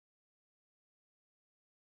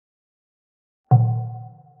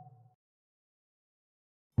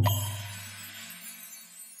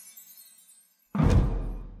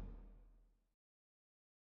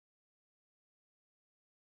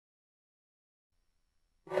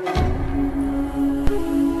The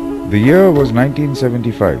year was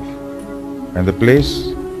 1975 and the place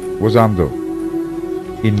was Amdo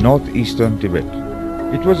in northeastern Tibet.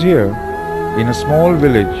 It was here, in a small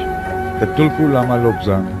village, that Tulku Lama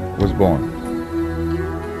Lobsang was born.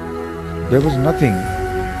 There was nothing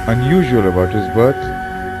unusual about his birth,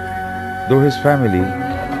 though his family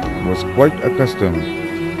was quite accustomed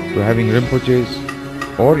to having Rinpoches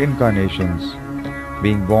or incarnations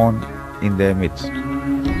being born in their midst.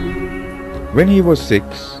 When he was 6,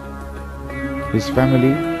 his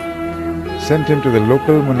family sent him to the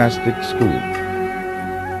local monastic school.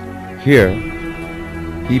 Here,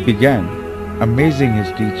 he began amazing his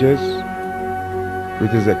teachers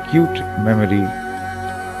with his acute memory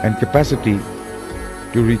and capacity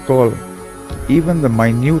to recall even the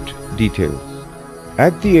minute details.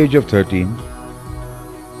 At the age of 13,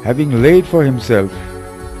 having laid for himself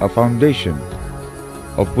a foundation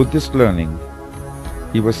of Buddhist learning,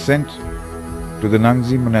 he was sent to the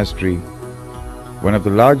Nangzi monastery, one of the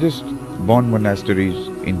largest Bon monasteries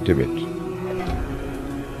in Tibet.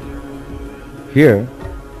 Here,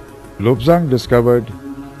 Lobsang discovered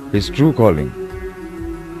his true calling,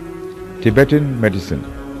 Tibetan medicine.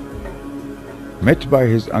 Met by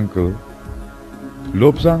his uncle,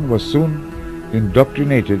 Lobsang was soon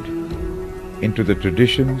indoctrinated into the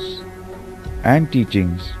traditions and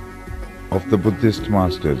teachings of the Buddhist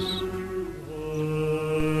masters.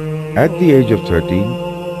 At the age of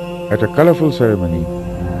 13, at a colorful ceremony,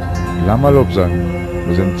 Lama Lobsang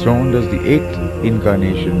was enthroned as the 8th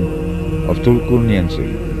incarnation of Tulku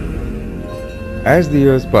Nyensel. As the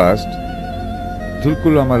years passed,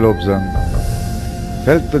 Tulku Lama Lobsang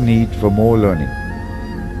felt the need for more learning.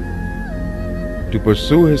 To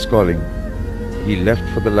pursue his calling, he left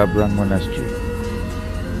for the Labrang monastery.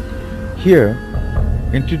 Here,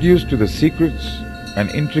 introduced to the secrets and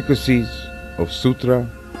intricacies of sutra,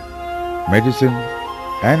 medicine,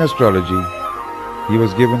 and astrology, he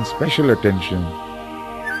was given special attention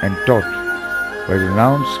and taught by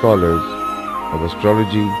renowned scholars of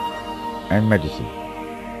astrology and medicine.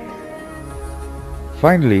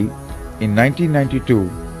 Finally, in 1992,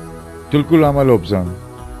 Tulku Lama Lobsang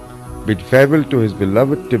bid farewell to his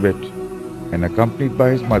beloved Tibet and, accompanied by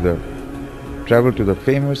his mother, travelled to the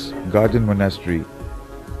famous Garden Monastery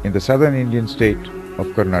in the southern Indian state of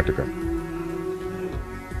Karnataka.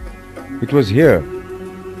 It was here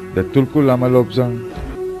that Tulku Lama Lobsang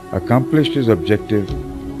accomplished his objective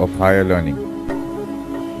of higher learning.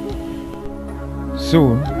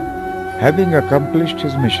 Soon, having accomplished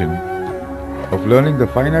his mission of learning the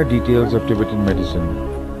finer details of Tibetan medicine,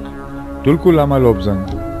 Tulku Lama Lobsang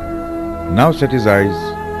now set his eyes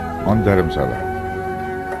on Dharamsala.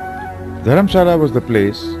 Dharamsala was the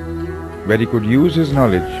place where he could use his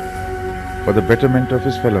knowledge for the betterment of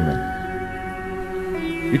his fellow men.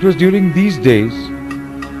 It was during these days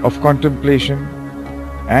of contemplation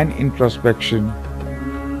and introspection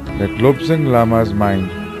that Lobsang Lama's mind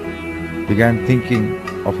began thinking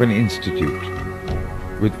of an institute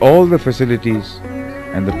with all the facilities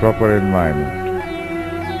and the proper environment.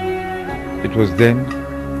 It was then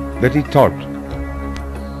that he thought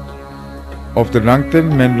of the Nangten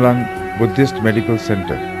Menlang Buddhist Medical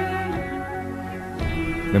Center.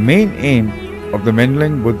 The main aim of the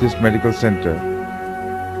Menlang Buddhist Medical Center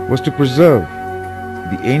was to preserve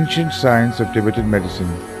the ancient science of Tibetan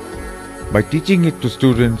medicine by teaching it to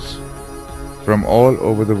students from all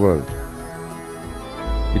over the world.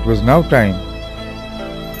 It was now time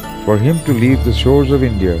for him to leave the shores of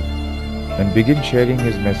India and begin sharing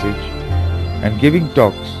his message and giving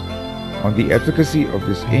talks on the efficacy of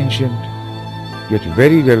this ancient yet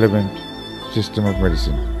very relevant system of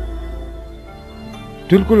medicine.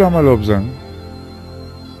 Tulku Lama Lobsang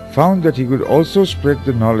found that he could also spread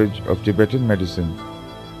the knowledge of Tibetan medicine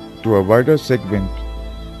to a wider segment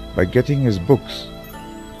by getting his books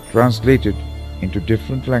translated into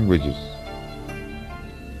different languages.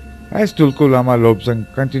 As Tulku Lama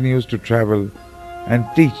Lobsang continues to travel and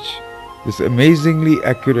teach this amazingly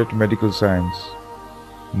accurate medical science,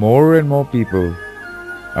 more and more people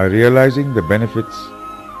are realizing the benefits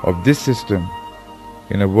of this system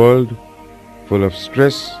in a world full of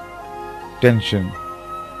stress, tension,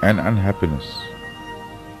 and unhappiness.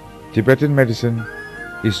 Tibetan medicine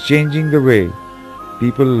is changing the way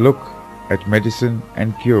people look at medicine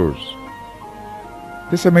and cures.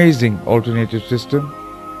 This amazing alternative system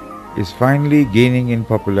is finally gaining in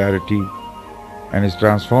popularity and is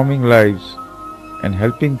transforming lives and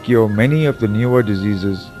helping cure many of the newer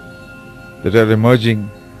diseases that are emerging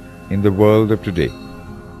in the world of today.